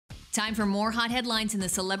Time for more hot headlines in the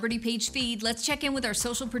Celebrity Page feed. Let's check in with our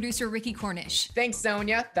social producer, Ricky Cornish. Thanks,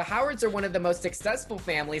 Sonia. The Howards are one of the most successful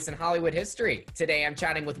families in Hollywood history. Today, I'm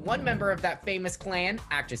chatting with one member of that famous clan,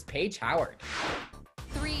 actress Paige Howard.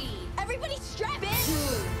 3. Everybody strap in. 2.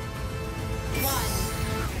 1.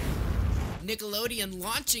 Nickelodeon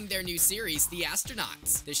launching their new series, The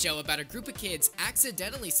Astronauts, the show about a group of kids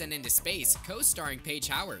accidentally sent into space, co-starring Paige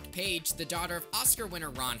Howard. Paige, the daughter of Oscar winner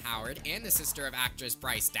Ron Howard and the sister of actress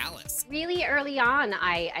Bryce Dallas. Really early on,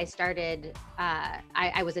 I started,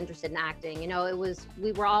 I was interested in acting. You know,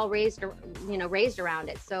 we were all raised around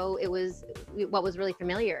it. So it was what was really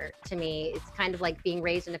familiar to me. It's kind of like being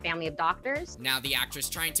raised in a family of doctors. Now the actress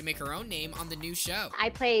trying to make her own name on the new show. I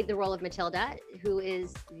played the role of Matilda, who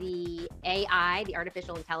is the AI, the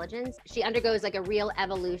artificial intelligence. She undergoes like a real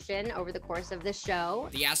evolution over the course of the show.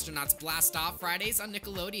 The Astronauts blast off Fridays on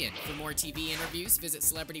Nickelodeon. For more TV interviews, visit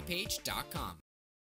celebritypage.com.